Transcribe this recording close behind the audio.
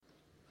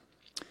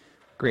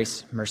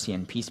Grace, mercy,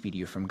 and peace be to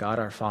you from God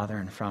our Father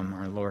and from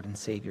our Lord and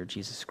Savior,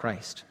 Jesus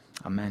Christ.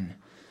 Amen.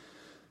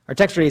 Our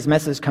text today's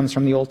message comes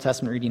from the Old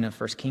Testament reading of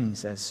 1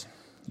 Kings, as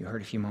you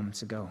heard a few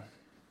moments ago.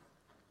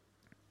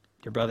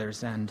 Dear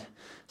brothers and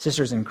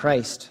sisters in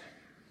Christ,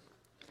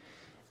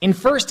 in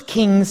 1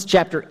 Kings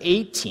chapter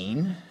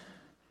 18,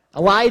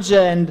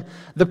 Elijah and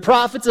the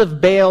prophets of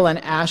Baal and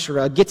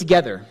Asherah get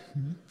together,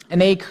 and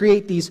they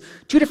create these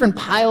two different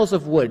piles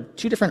of wood,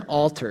 two different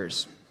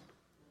altars.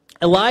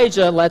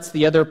 Elijah lets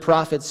the other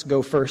prophets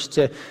go first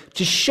to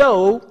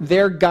show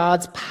their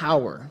God's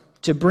power,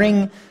 to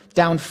bring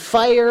down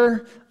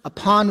fire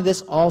upon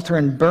this altar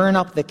and burn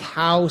up the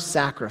cow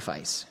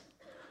sacrifice.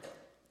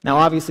 Now,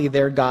 obviously,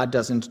 their God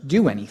doesn't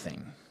do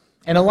anything.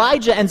 And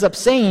Elijah ends up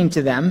saying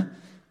to them,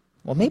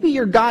 well, maybe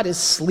your God is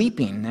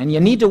sleeping and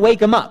you need to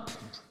wake him up.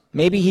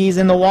 Maybe he's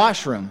in the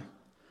washroom.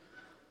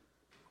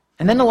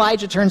 And then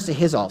Elijah turns to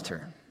his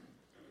altar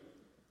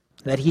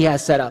that he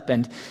has set up,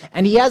 and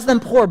he has them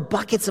pour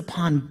buckets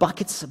upon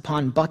buckets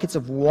upon buckets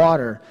of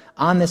water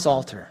on this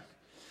altar.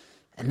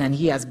 And then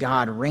he has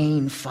God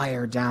rain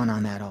fire down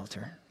on that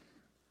altar.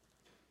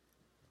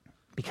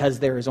 Because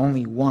there is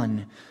only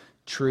one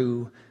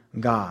true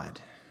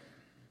God.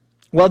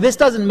 Well, this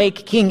doesn't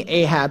make King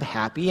Ahab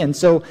happy, and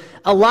so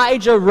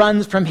Elijah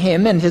runs from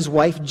him and his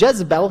wife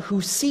Jezebel, who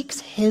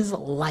seeks his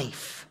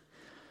life.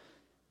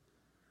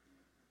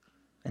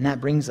 And that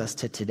brings us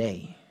to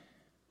today.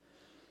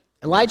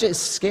 Elijah is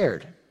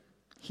scared.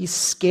 He's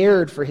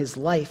scared for his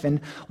life,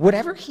 and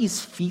whatever he's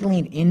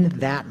feeling in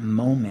that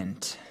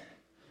moment,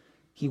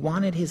 he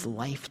wanted his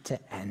life to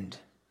end,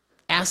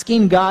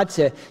 asking God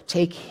to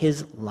take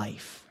his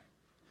life.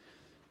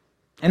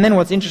 And then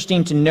what's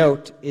interesting to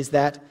note is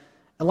that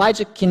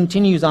Elijah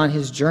continues on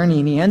his journey,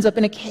 and he ends up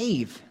in a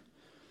cave.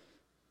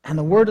 And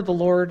the word of the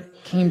Lord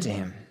came to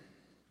him.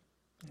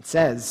 It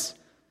says,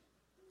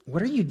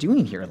 "What are you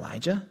doing here,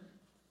 Elijah?"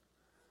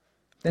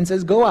 Then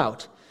says, "Go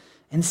out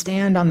and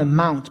stand on the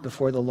mount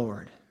before the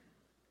Lord."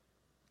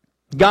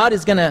 God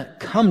is going to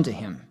come to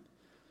him,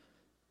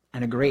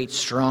 and a great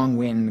strong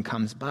wind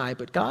comes by,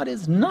 but God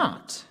is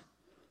not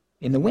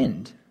in the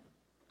wind,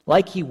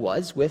 like he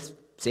was with,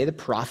 say, the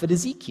prophet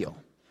Ezekiel.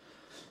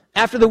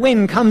 After the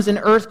wind comes an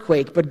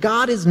earthquake, but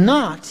God is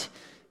not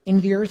in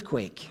the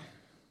earthquake,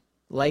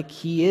 like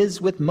he is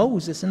with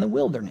Moses in the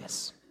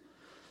wilderness.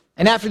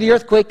 And after the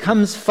earthquake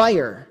comes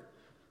fire,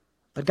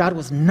 but God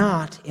was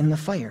not in the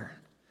fire,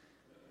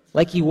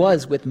 like he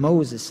was with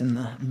Moses in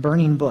the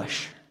burning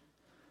bush.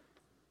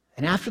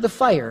 And after the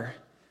fire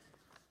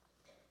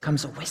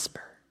comes a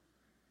whisper.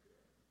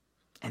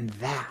 And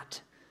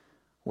that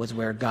was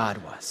where God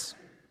was.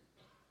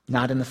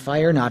 Not in the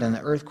fire, not in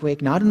the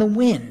earthquake, not in the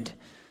wind,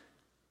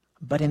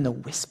 but in the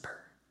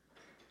whisper.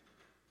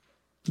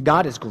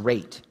 God is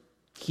great.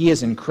 He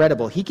is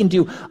incredible. He can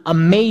do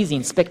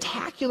amazing,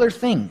 spectacular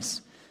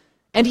things.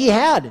 And he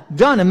had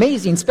done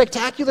amazing,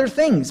 spectacular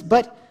things,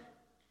 but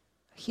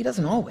he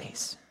doesn't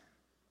always.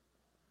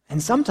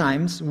 And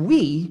sometimes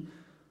we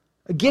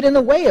get in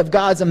the way of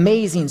God's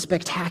amazing,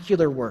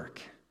 spectacular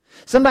work.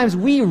 Sometimes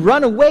we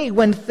run away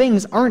when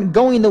things aren't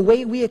going the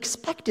way we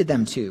expected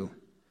them to.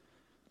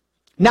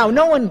 Now,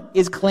 no one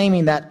is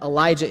claiming that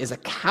Elijah is a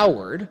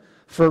coward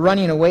for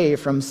running away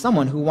from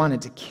someone who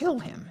wanted to kill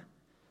him.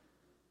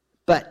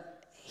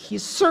 But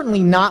he's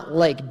certainly not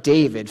like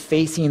David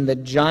facing the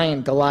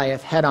giant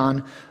Goliath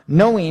head-on,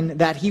 knowing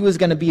that he was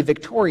going to be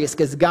victorious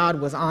because God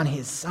was on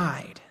his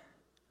side.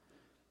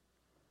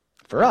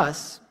 For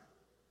us,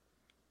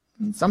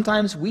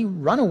 sometimes we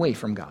run away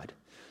from God.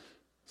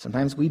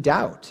 Sometimes we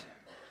doubt.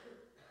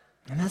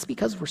 And that's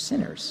because we're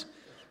sinners.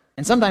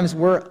 And sometimes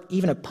we're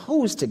even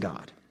opposed to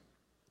God.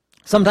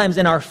 Sometimes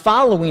in our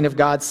following of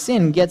God,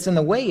 sin gets in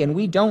the way and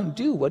we don't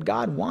do what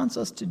God wants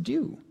us to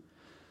do.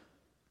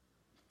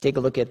 Take a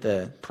look at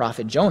the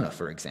prophet Jonah,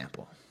 for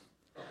example.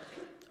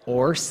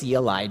 Or see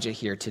Elijah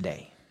here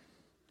today.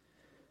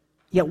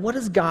 Yet what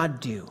does God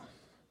do?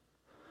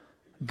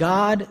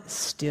 God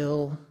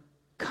still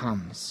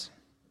comes.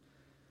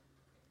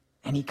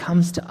 And he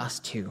comes to us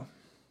too,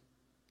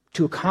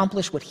 to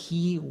accomplish what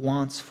he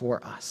wants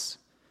for us.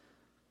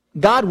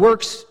 God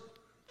works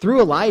through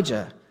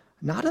Elijah,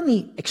 not in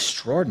the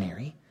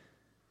extraordinary,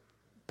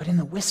 but in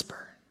the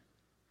whisper.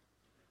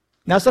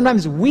 Now,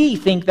 sometimes we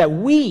think that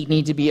we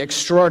need to be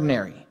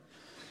extraordinary.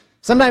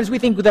 Sometimes we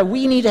think that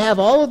we need to have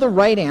all of the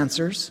right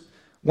answers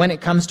when it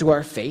comes to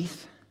our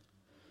faith,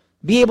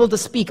 be able to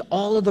speak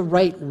all of the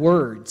right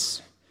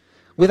words,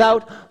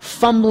 without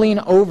fumbling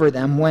over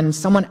them when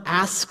someone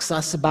asks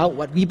us about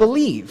what we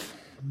believe.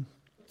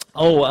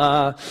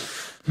 Let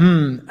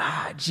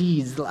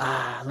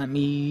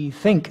me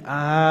think.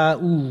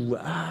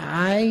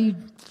 I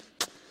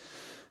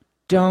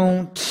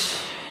don't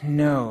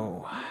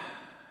know.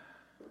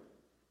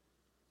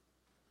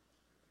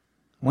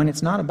 When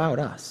it's not about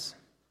us,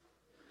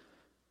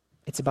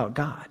 it's about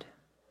God.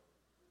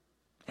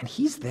 And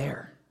he's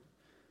there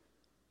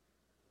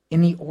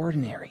in the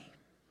ordinary,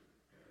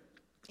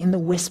 in the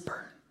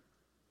whisper,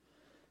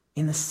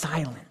 in the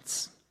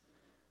silence,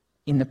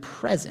 in the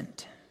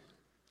present,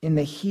 in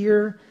the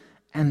here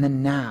and the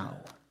now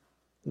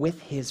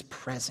with his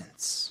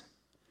presence.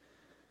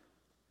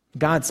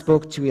 God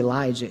spoke to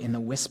Elijah in the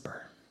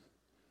whisper.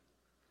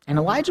 And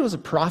Elijah was a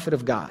prophet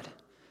of God.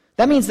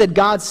 That means that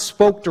God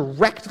spoke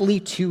directly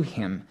to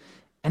him,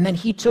 and then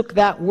he took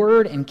that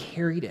word and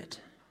carried it.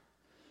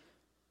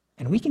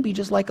 And we can be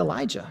just like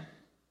Elijah.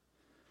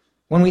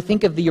 When we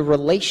think of the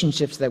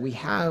relationships that we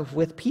have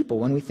with people,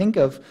 when we think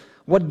of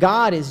what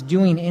God is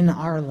doing in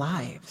our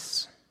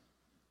lives,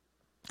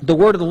 the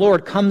word of the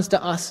Lord comes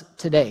to us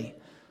today.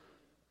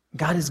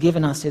 God has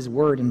given us his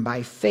word, and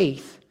by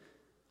faith,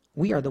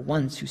 we are the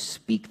ones who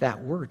speak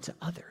that word to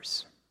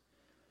others.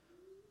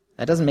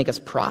 That doesn't make us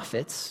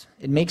prophets.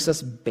 It makes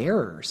us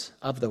bearers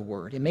of the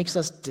word. It makes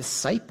us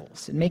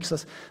disciples. It makes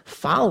us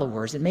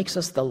followers. It makes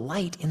us the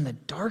light in the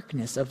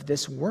darkness of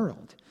this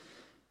world.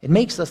 It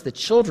makes us the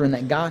children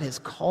that God has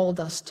called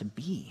us to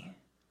be.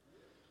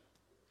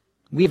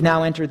 We've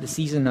now entered the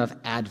season of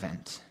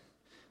Advent.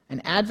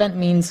 And Advent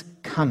means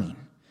coming.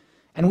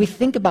 And we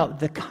think about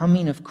the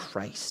coming of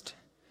Christ.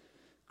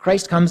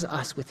 Christ comes to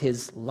us with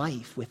his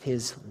life, with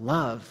his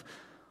love,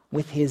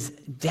 with his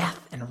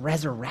death and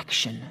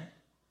resurrection,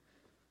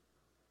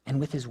 and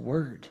with his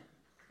word.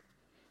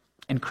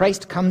 And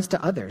Christ comes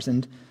to others,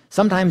 and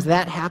sometimes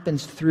that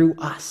happens through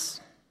us.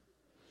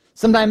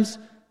 Sometimes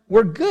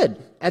we're good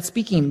at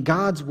speaking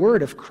God's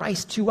word of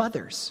Christ to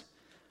others.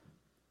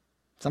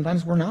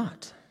 Sometimes we're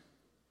not.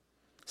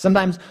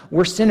 Sometimes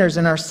we're sinners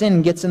and our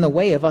sin gets in the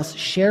way of us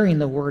sharing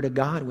the word of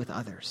God with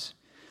others.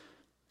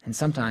 And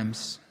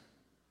sometimes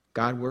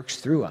God works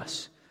through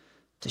us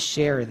to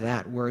share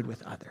that word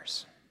with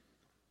others.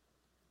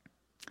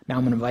 Now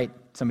I'm going to invite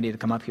somebody to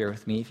come up here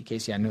with me, if in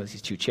case you hadn't noticed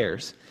these two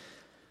chairs,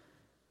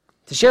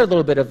 to share a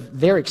little bit of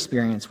their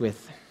experience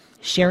with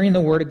sharing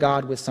the word of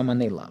God with someone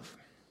they love.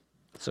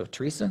 So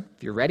Teresa,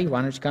 if you're ready,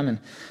 why don't you come and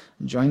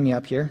join me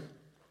up here?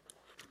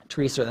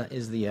 Teresa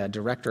is the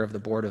director of the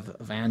Board of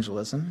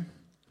Evangelism.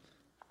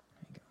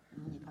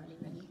 I'm only partly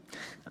ready.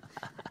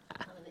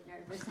 I'm a bit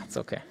nervous. That's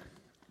okay.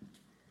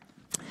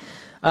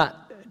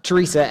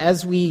 Teresa,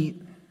 as we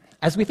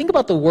think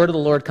about the word of the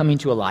Lord coming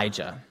to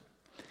Elijah,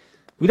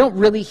 we don't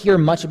really hear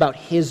much about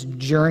his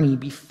journey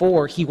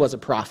before he was a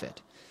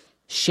prophet,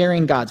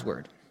 sharing God's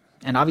word.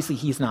 And obviously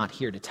he's not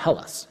here to tell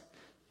us,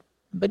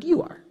 but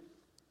you are.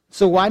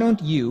 So why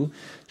don't you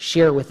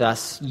share with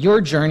us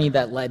your journey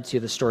that led to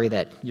the story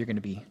that you're going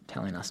to be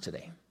telling us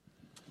today?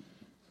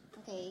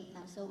 Okay,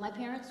 so my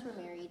parents were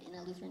married in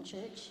a Lutheran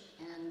church,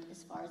 and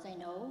as far as I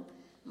know,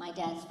 my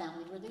dad's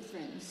family were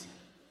Lutherans.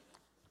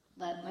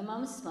 But my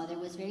mom's mother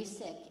was very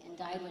sick and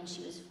died when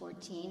she was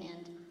 14,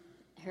 and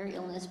her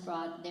illness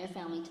brought their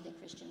family to the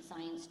Christian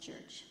Science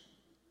Church.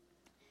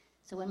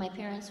 So when my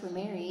parents were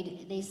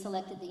married, they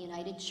selected the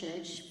United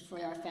Church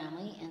for our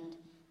family,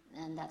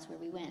 and that's where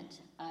we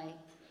went.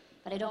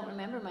 But I don't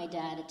remember my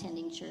dad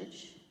attending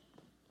church,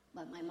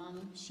 but my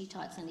mom, she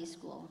taught Sunday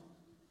school.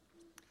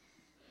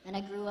 And I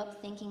grew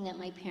up thinking that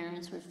my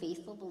parents were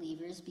faithful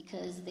believers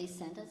because they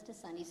sent us to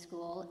Sunday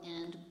school,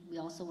 and we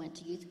also went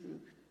to youth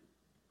group.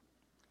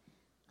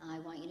 I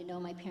want you to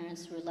know my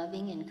parents were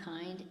loving and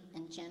kind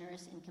and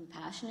generous and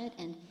compassionate,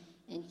 and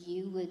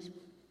you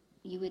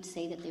would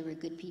say that they were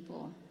good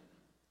people.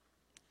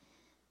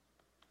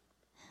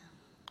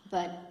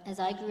 But as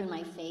I grew in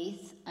my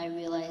faith, I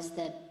realized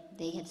that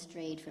they had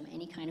strayed from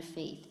any kind of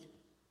faith.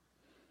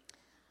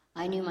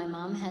 I knew my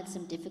mom had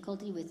some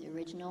difficulty with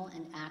original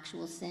and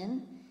actual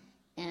sin,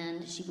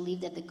 and she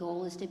believed that the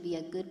goal is to be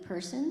a good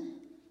person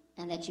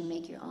and that you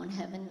make your own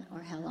heaven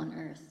or hell on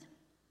earth.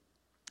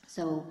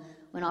 So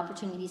when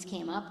opportunities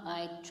came up,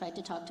 I tried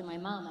to talk to my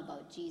mom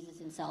about Jesus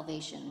and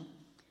salvation,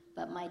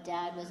 but my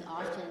dad was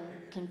often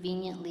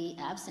conveniently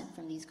absent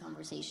from these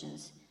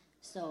conversations,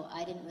 so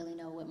I didn't really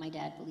know what my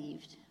dad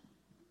believed.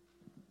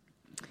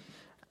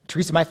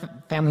 Teresa, my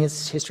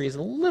family's history is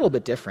a little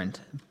bit different,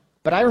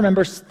 but I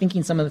remember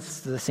thinking some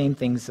of the same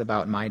things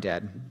about my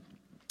dad.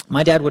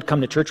 My dad would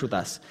come to church with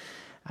us,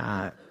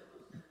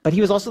 but he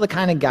was also the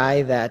kind of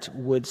guy that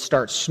would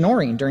start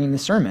snoring during the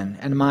sermon,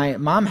 and my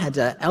mom had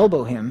to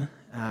elbow him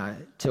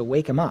to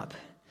wake him up.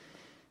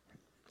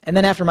 And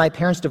then after my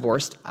parents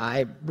divorced,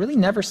 I really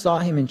never saw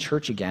him in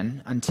church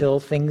again until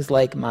things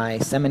like my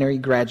seminary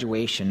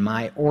graduation,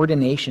 my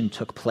ordination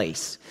took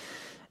place.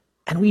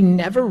 And we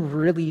never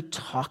really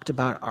talked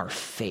about our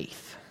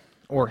faith,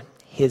 or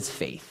his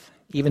faith,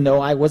 even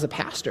though I was a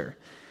pastor.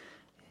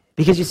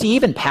 Because you see,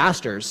 even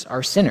pastors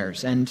are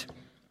sinners, and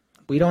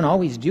we don't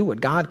always do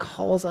what God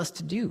calls us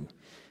to do,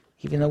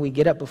 even though we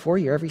get up before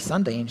you every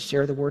Sunday and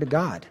share the Word of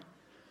God.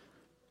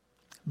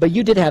 But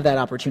you did have that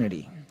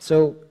opportunity,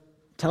 so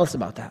tell us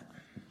about that.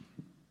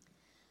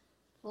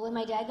 Well, when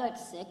my dad got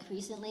sick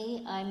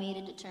recently, I made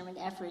a determined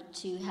effort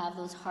to have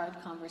those hard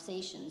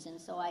conversations,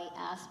 and so I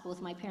asked both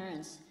my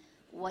parents,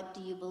 "What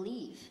do you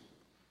believe?"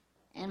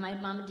 And my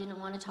mom didn't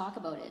want to talk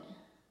about it.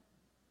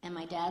 And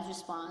my dad's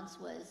response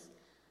was,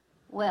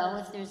 "Well,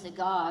 if there's a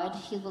God,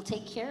 he will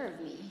take care of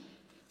me.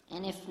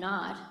 And if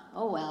not,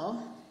 oh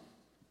well."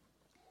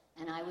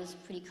 And I was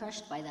pretty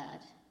crushed by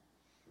that.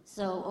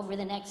 So over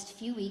the next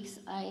few weeks,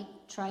 I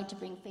tried to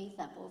bring Faith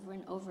up over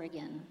and over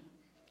again.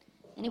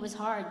 And it was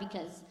hard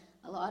because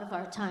a lot of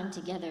our time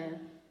together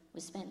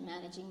was spent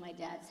managing my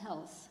dad's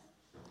health.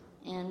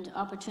 And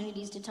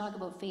opportunities to talk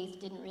about faith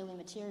didn't really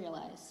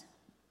materialize.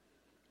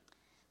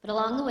 But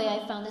along the way,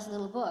 I found this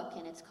little book,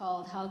 and it's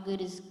called How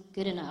Good is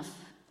Good Enough.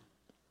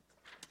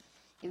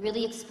 It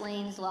really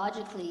explains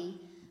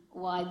logically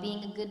why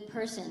being a good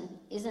person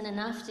isn't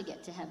enough to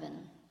get to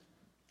heaven.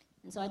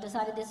 And so I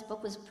decided this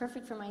book was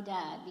perfect for my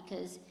dad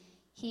because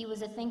he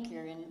was a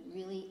thinker and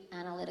really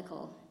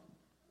analytical.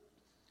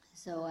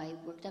 So I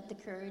worked up the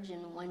courage,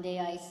 and one day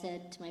I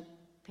said to my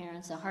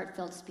parents a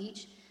heartfelt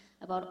speech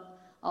about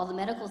all the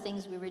medical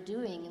things we were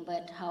doing,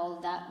 but how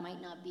that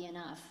might not be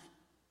enough.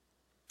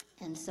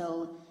 And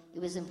so it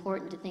was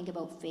important to think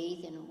about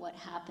faith and what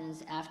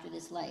happens after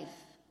this life.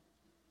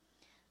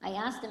 I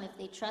asked them if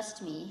they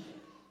trust me,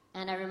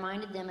 and I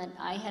reminded them that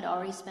I had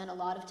already spent a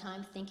lot of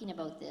time thinking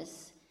about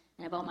this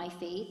and about my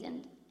faith,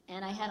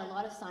 and I had a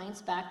lot of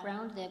science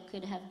background that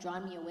could have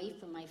drawn me away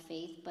from my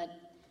faith, but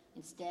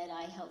instead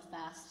I held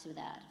fast to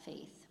that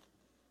faith.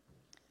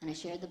 And I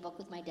shared the book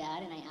with my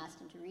dad, and I asked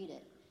him to read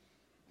it.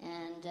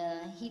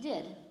 And he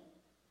did.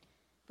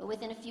 But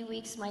within a few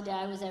weeks, my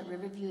dad was at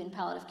Riverview in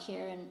palliative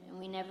care, and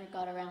we never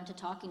got around to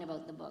talking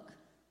about the book.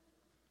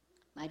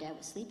 My dad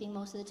was sleeping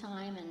most of the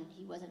time, and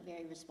he wasn't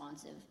very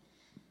responsive.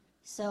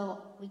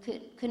 So we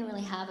couldn't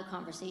really have a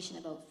conversation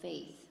about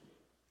faith.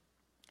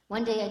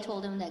 One day I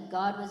told him that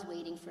God was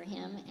waiting for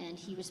him, and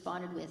he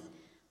responded with,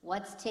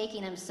 "What's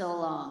taking him so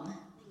long?"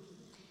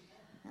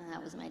 And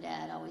that was my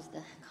dad, always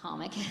the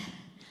comic.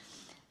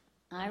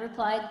 I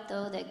replied,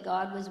 though, that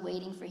God was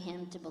waiting for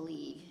him to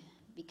believe,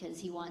 because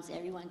he wants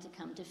everyone to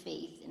come to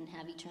faith and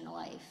have eternal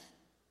life.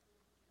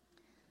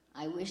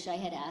 I wish I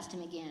had asked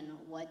him again,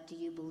 "What do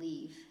you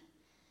believe?"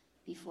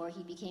 before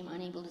he became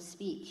unable to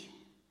speak.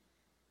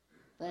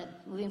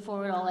 But moving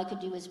forward, all I could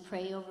do was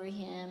pray over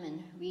him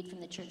and read from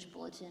the church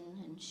bulletin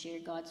and share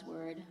God's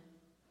word,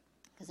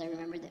 because I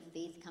remembered that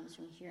faith comes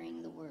from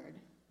hearing the word.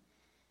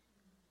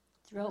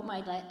 Throughout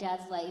my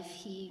dad's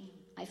life,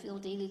 I feel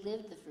daily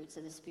lived the fruits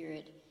of the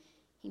Spirit.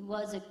 He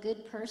was a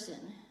good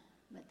person,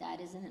 but that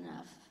isn't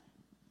enough.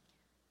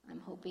 I'm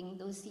hoping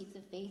those seeds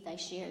of faith I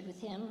shared with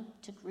him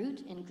took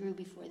root and grew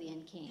before the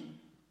end came.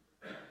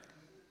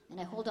 And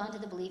I hold on to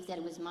the belief that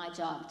it was my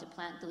job to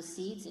plant those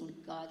seeds and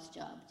God's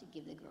job to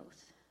give the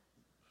growth.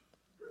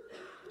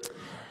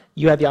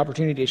 You had the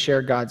opportunity to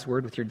share God's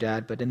word with your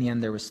dad, but in the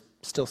end there was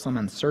still some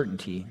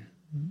uncertainty.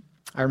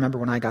 I remember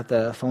when I got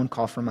the phone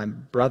call from my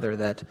brother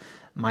that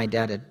my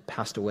dad had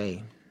passed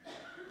away,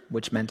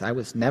 which meant I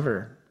was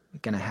never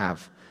going to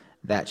have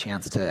that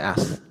chance to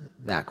ask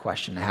that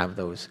question, to have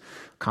those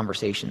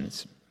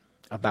conversations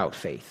about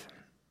faith.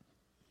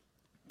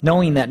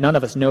 Knowing that none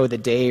of us know the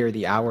day or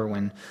the hour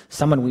when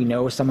someone we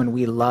know, someone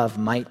we love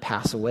might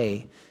pass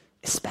away,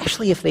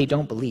 especially if they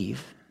don't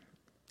believe,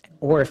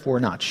 or if we're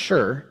not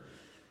sure,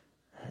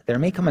 there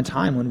may come a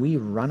time when we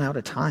run out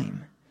of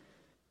time.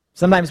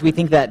 Sometimes we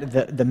think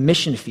that the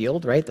mission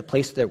field, right, the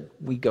place that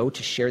we go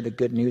to share the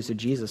good news of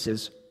Jesus,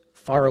 is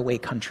faraway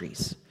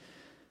countries.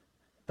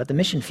 But the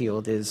mission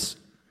field is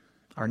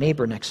our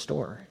neighbor next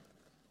door,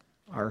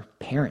 our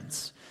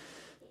parents,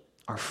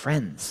 our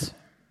friends.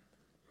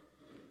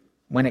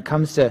 When it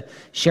comes to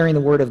sharing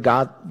the word of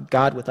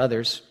God with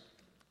others,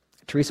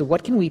 Teresa,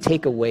 what can we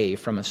take away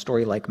from a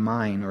story like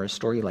mine or a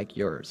story like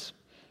yours?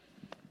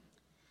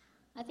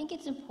 I think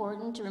it's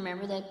important to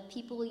remember that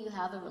people you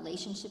have a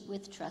relationship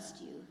with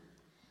trust you.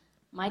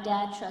 My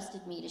dad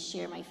trusted me to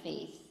share my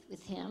faith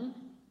with him,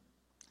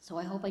 so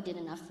I hope I did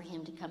enough for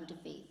him to come to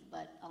faith,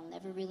 but I'll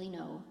never really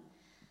know.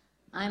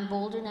 I'm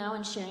bolder now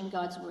in sharing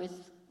God's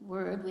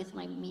word with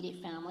my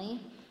immediate family,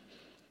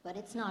 but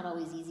it's not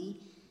always easy.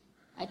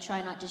 I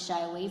try not to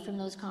shy away from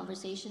those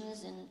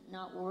conversations and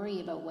not worry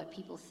about what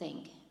people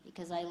think,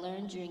 because I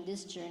learned during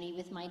this journey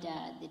with my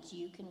dad that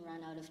you can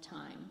run out of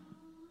time.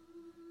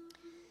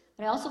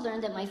 But I also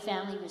learned that my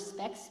family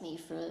respects me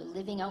for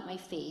living out my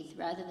faith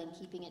rather than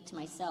keeping it to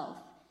myself,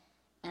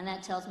 and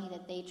that tells me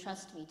that they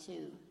trust me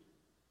too.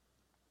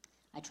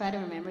 I try to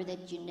remember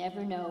that you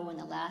never know when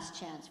the last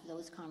chance for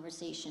those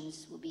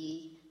conversations will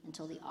be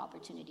until the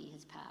opportunity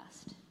has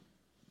passed.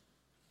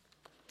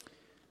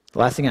 The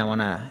last thing I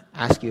want to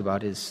ask you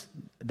about is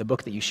the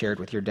book that you shared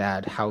with your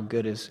dad, How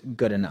Good is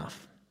Good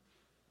Enough.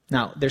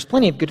 Now, there's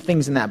plenty of good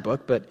things in that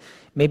book, but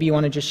maybe you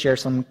want to just share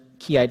some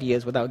key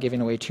ideas without giving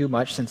away too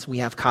much, since we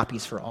have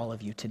copies for all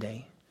of you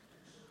today.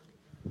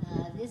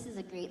 This is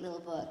a great little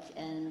book,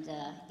 and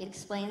it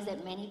explains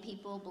that many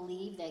people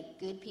believe that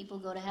good people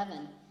go to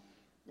heaven.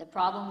 The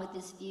problem with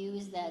this view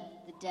is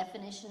that the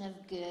definition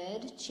of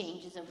good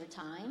changes over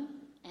time,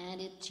 and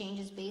it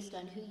changes based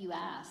on who you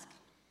ask.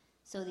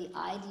 So the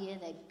idea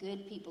that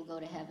good people go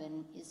to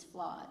heaven is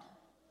flawed.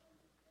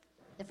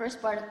 The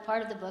first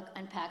part of the book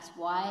unpacks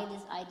why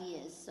this idea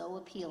is so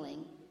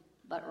appealing,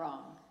 but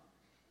wrong.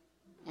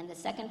 And the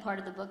second part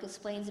of the book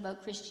explains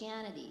about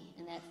Christianity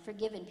and that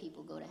forgiven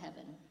people go to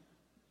heaven.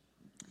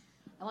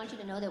 I want you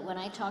to know that when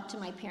I talked to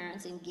my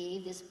parents and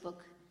gave this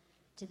book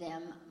to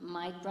them,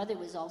 my brother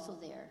was also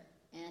there.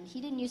 And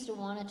he didn't used to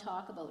want to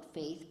talk about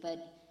faith,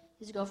 but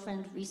his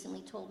girlfriend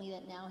recently told me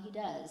that now he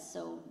does.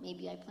 So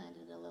maybe I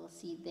planted a little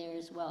seed there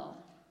as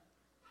well.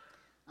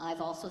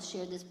 I've also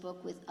shared this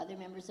book with other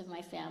members of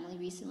my family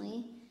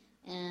recently,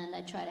 and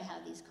I try to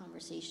have these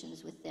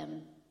conversations with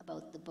them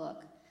about the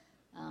book.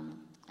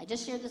 I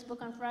just shared this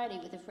book on Friday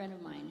with a friend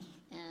of mine,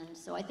 and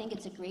so I think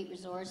it's a great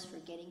resource for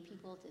getting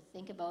people to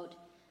think about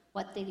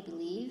what they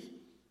believe,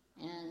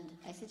 and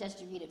I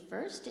suggest you read it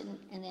first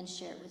and then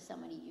share it with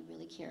somebody you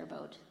really care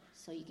about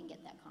so you can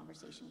get that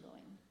conversation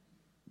going.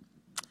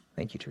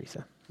 Thank you,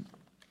 Teresa.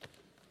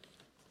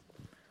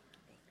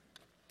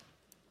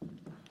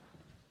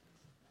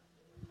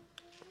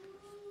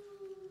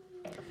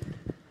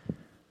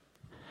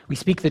 We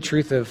speak the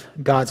truth of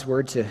God's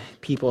word to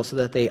people so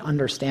that they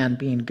understand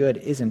being good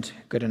isn't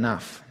good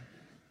enough.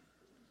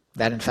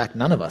 That, in fact,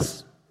 none of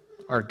us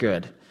are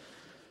good.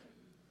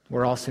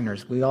 We're all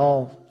sinners. We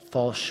all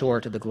fall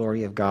short of the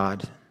glory of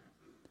God.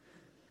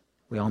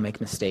 We all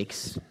make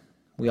mistakes.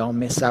 We all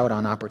miss out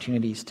on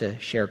opportunities to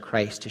share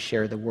Christ, to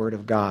share the word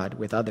of God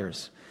with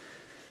others.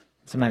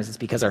 Sometimes it's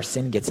because our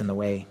sin gets in the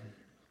way,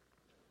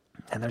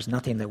 and there's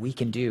nothing that we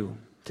can do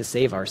to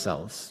save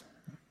ourselves.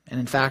 And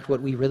in fact,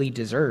 what we really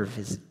deserve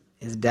is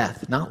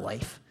death, not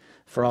life,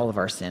 for all of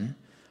our sin.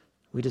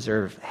 We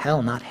deserve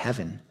hell, not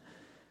heaven.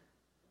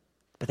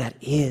 But that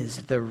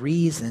is the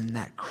reason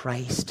that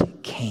Christ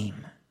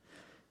came.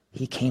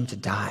 He came to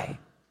die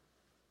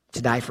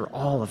for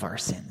all of our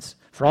sins,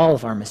 for all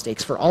of our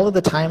mistakes, for all of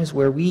the times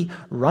where we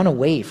run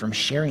away from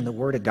sharing the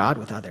word of God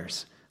with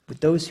others,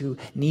 with those who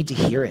need to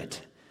hear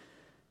it.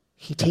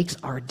 He takes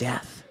our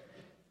death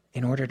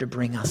in order to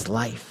bring us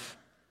life.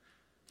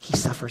 He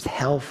suffers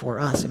hell for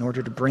us in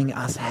order to bring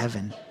us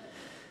heaven.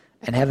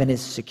 And heaven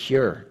is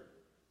secure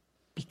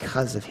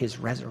because of his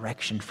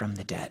resurrection from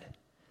the dead.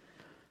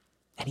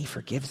 And he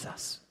forgives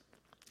us.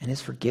 And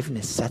his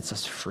forgiveness sets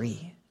us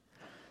free.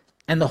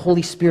 And the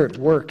Holy Spirit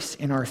works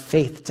in our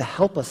faith to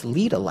help us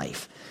lead a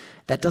life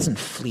that doesn't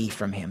flee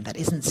from him, that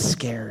isn't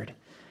scared,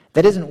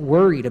 that isn't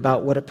worried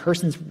about what a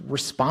person's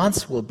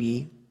response will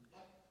be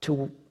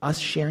to us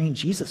sharing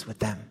Jesus with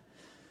them.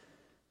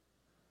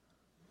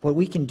 What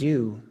we can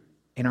do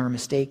in our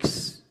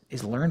mistakes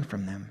is learn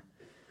from them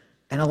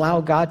and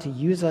allow God to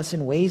use us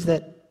in ways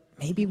that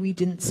maybe we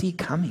didn't see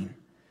coming.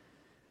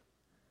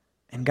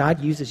 And God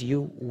uses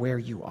you where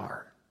you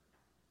are,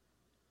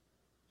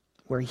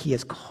 where he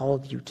has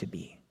called you to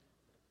be.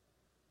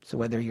 So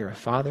whether you're a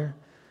father,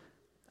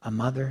 a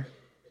mother,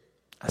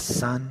 a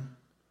son,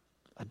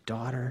 a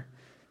daughter,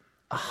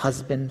 a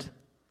husband,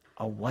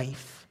 a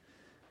wife,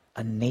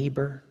 a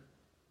neighbor,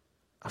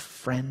 a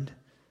friend,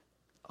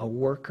 a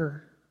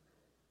worker.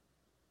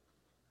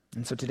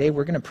 And so today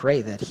we're going to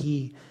pray that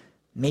he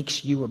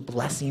makes you a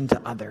blessing to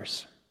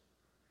others,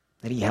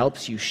 that he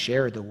helps you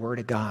share the word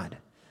of God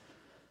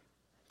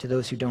to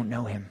those who don't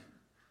know him,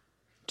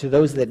 to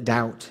those that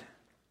doubt,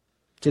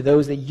 to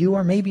those that you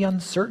are maybe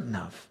uncertain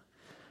of,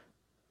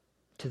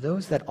 to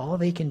those that all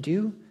they can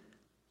do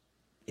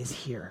is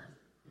hear.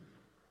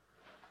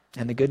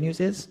 And the good news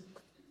is,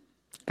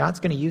 God's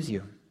going to use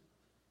you.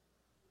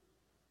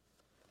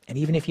 And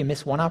even if you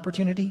miss one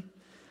opportunity,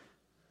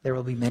 there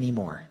will be many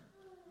more.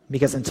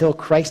 Because until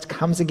Christ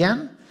comes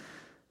again,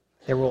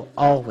 there will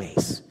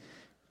always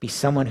be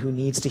someone who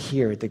needs to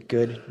hear the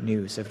good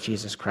news of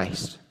Jesus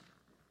Christ.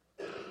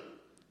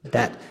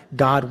 That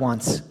God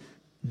wants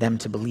them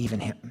to believe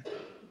in him.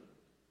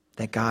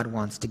 That God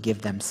wants to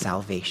give them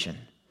salvation.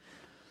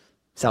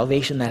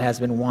 Salvation that has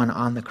been won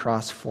on the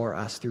cross for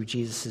us through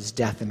Jesus'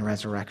 death and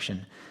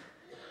resurrection.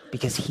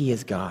 Because he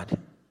is God.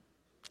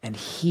 And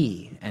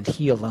he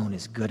alone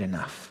is good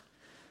enough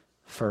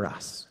for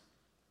us.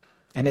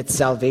 And it's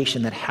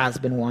salvation that has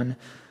been won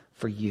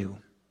for you.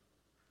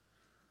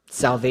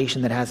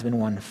 Salvation that has been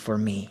won for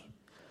me.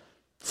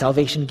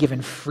 Salvation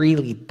given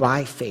freely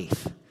by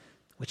faith,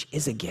 which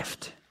is a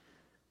gift,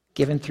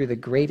 given through the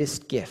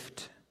greatest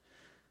gift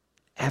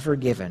ever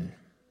given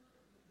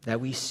that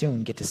we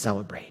soon get to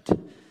celebrate.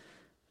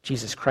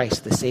 Jesus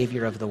Christ, the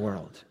Savior of the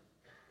world.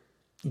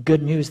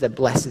 Good news that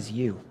blesses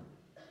you,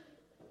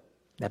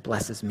 that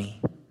blesses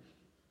me,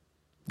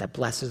 that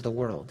blesses the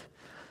world,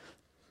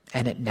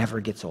 and it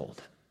never gets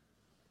old.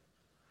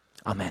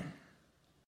 Amen.